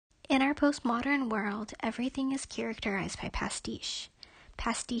our postmodern world, everything is characterized by pastiche.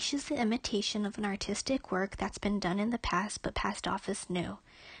 Pastiche is the imitation of an artistic work that's been done in the past but passed off as new.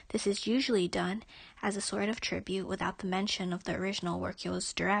 This is usually done as a sort of tribute without the mention of the original work it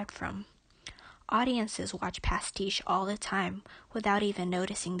was derived from. Audiences watch pastiche all the time without even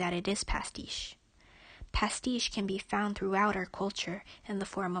noticing that it is pastiche. Pastiche can be found throughout our culture in the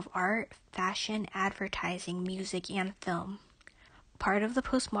form of art, fashion, advertising, music, and film. Part of the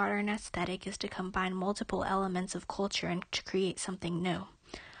postmodern aesthetic is to combine multiple elements of culture and to create something new.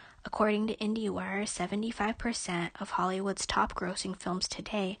 According to IndieWire, 75% of Hollywood's top-grossing films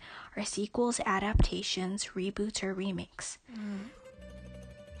today are sequels, adaptations, reboots, or remakes.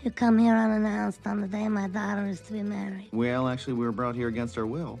 You come here unannounced on the day my daughter is to be married. Well, actually, we were brought here against our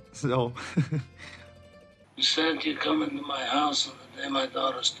will, so... You said you come into my house on the day my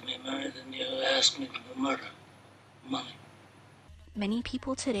daughter's to be married and you asked me to do murder. Money. Many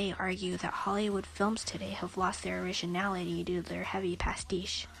people today argue that Hollywood films today have lost their originality due to their heavy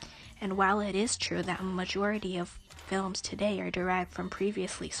pastiche. And while it is true that a majority of films today are derived from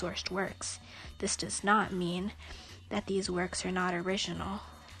previously sourced works, this does not mean that these works are not original.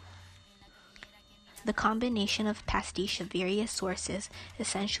 The combination of pastiche of various sources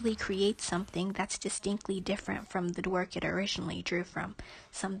essentially creates something that's distinctly different from the work it originally drew from,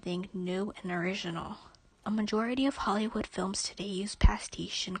 something new and original. A majority of Hollywood films today use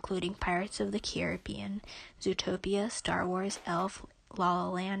pastiche, including Pirates of the Caribbean, Zootopia, Star Wars, Elf, La La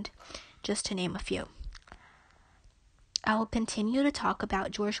Land, just to name a few. I will continue to talk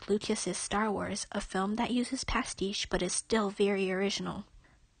about George Lucas's Star Wars, a film that uses pastiche but is still very original.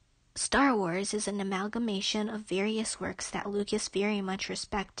 Star Wars is an amalgamation of various works that Lucas very much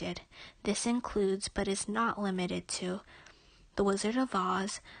respected. This includes, but is not limited to, The Wizard of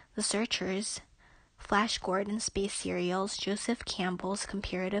Oz, The Searchers, Flash Gordon's space serials, Joseph Campbell's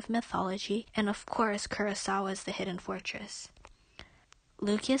comparative mythology, and of course Kurosawa's The Hidden Fortress.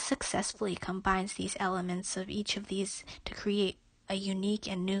 Lucas successfully combines these elements of each of these to create a unique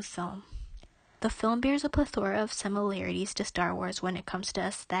and new film. The film bears a plethora of similarities to Star Wars when it comes to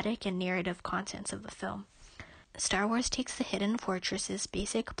aesthetic and narrative contents of the film. Star Wars takes the Hidden Fortress's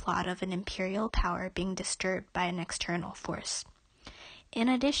basic plot of an imperial power being disturbed by an external force. In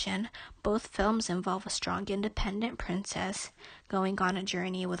addition, both films involve a strong independent princess going on a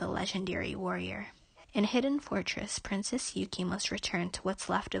journey with a legendary warrior. In Hidden Fortress, Princess Yuki must return to what's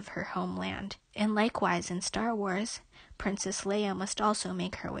left of her homeland, and likewise in Star Wars, Princess Leia must also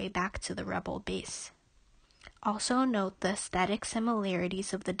make her way back to the rebel base. Also note the aesthetic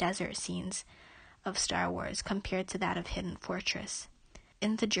similarities of the desert scenes of Star Wars compared to that of Hidden Fortress.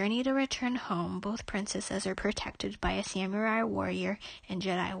 In the journey to return home, both princesses are protected by a samurai warrior and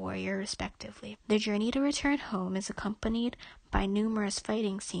Jedi warrior respectively. The journey to return home is accompanied by numerous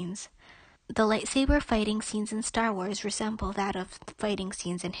fighting scenes. The lightsaber fighting scenes in Star Wars resemble that of the fighting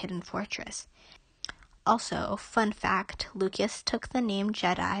scenes in Hidden Fortress. Also, fun fact, Lucas took the name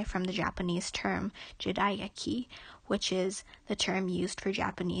Jedi from the Japanese term Jidaigeki, which is the term used for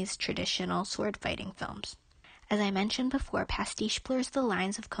Japanese traditional sword fighting films. As I mentioned before, pastiche blurs the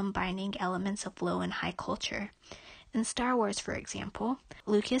lines of combining elements of low and high culture. In Star Wars, for example,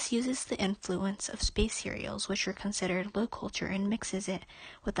 Lucas uses the influence of space serials, which are considered low culture, and mixes it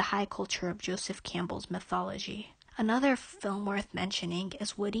with the high culture of Joseph Campbell's mythology. Another film worth mentioning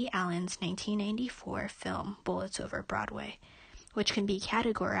is Woody Allen's 1994 film Bullets Over Broadway, which can be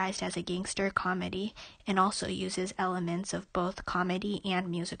categorized as a gangster comedy and also uses elements of both comedy and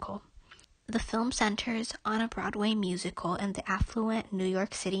musical. The film centers on a Broadway musical in the affluent New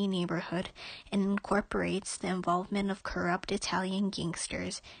York City neighborhood and incorporates the involvement of corrupt Italian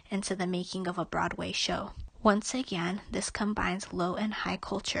gangsters into the making of a Broadway show. Once again, this combines low and high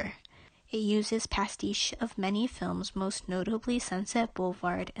culture. It uses pastiche of many films, most notably Sunset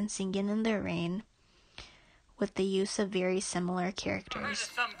Boulevard and Singin' in the Rain, with the use of very similar characters.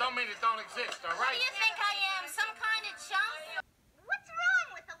 Something don't mean it don't exist, all right? What do you think I am, some kind of chump? What's wrong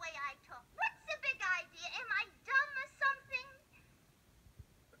with the way I talk? What's the big idea? Am I dumb or something?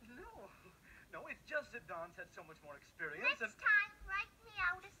 No, it's just that Dawn's had so much more experience. Next time, write me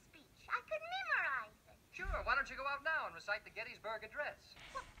out a speech. I could memorize it. Sure, why don't you go out now and recite the Gettysburg Address?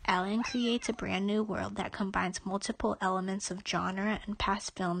 Allen creates a brand new world that combines multiple elements of genre and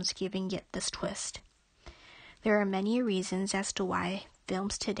past films, giving it this twist. There are many reasons as to why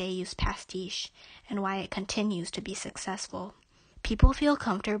films today use pastiche and why it continues to be successful. People feel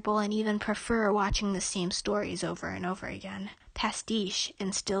comfortable and even prefer watching the same stories over and over again. Pastiche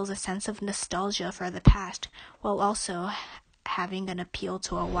instills a sense of nostalgia for the past while also having an appeal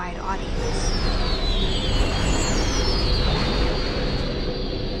to a wide audience.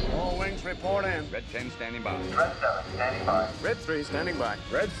 report in. Red 10 standing by. Red 7 standing by. Red 3 standing by.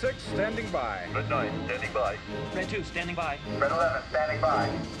 Red 6 standing by. Red 9 standing by. Red 2 standing by. Red 11 standing by.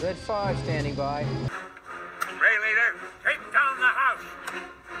 Red 5 standing by. Ray leader, take down the house.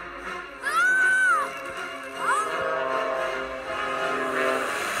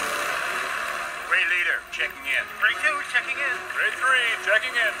 Ray leader, checking in. Ray 2 checking in. Ray 3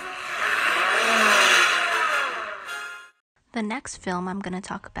 checking in. The next film I'm going to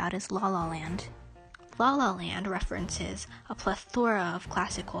talk about is La La Land. La La Land references a plethora of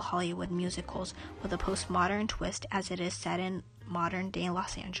classical Hollywood musicals with a postmodern twist as it is set in modern-day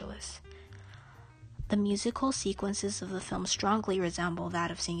Los Angeles. The musical sequences of the film strongly resemble that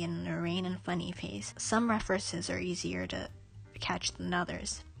of Singing in the Rain and Funny Face. Some references are easier to catch than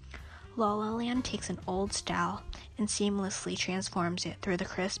others. La La Land takes an old style and seamlessly transforms it through the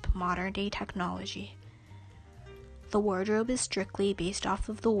crisp modern-day technology. The wardrobe is strictly based off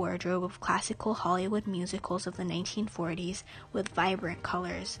of the wardrobe of classical Hollywood musicals of the 1940s with vibrant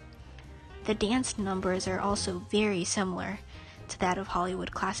colors. The dance numbers are also very similar to that of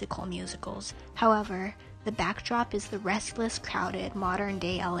Hollywood classical musicals. However, the backdrop is the restless, crowded,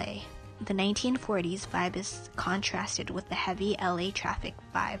 modern-day LA. The 1940s vibe is contrasted with the heavy LA traffic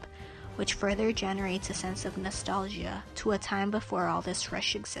vibe, which further generates a sense of nostalgia to a time before all this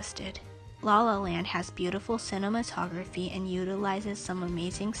rush existed. La La Land has beautiful cinematography and utilizes some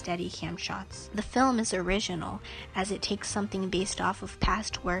amazing Steadicam shots. The film is original, as it takes something based off of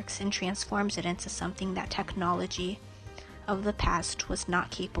past works and transforms it into something that technology of the past was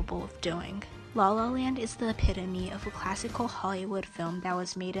not capable of doing. La La Land is the epitome of a classical Hollywood film that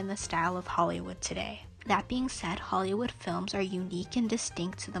was made in the style of Hollywood today. That being said, Hollywood films are unique and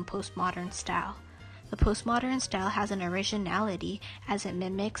distinct to the postmodern style. The postmodern style has an originality as it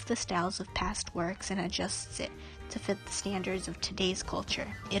mimics the styles of past works and adjusts it to fit the standards of today's culture.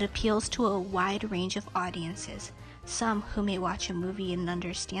 It appeals to a wide range of audiences, some who may watch a movie and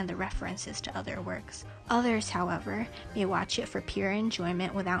understand the references to other works. Others, however, may watch it for pure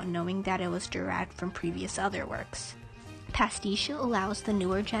enjoyment without knowing that it was derived from previous other works. Pastiche allows the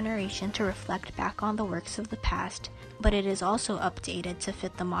newer generation to reflect back on the works of the past, but it is also updated to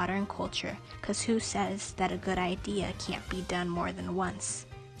fit the modern culture, because who says that a good idea can't be done more than once?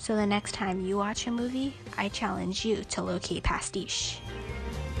 So the next time you watch a movie, I challenge you to locate Pastiche.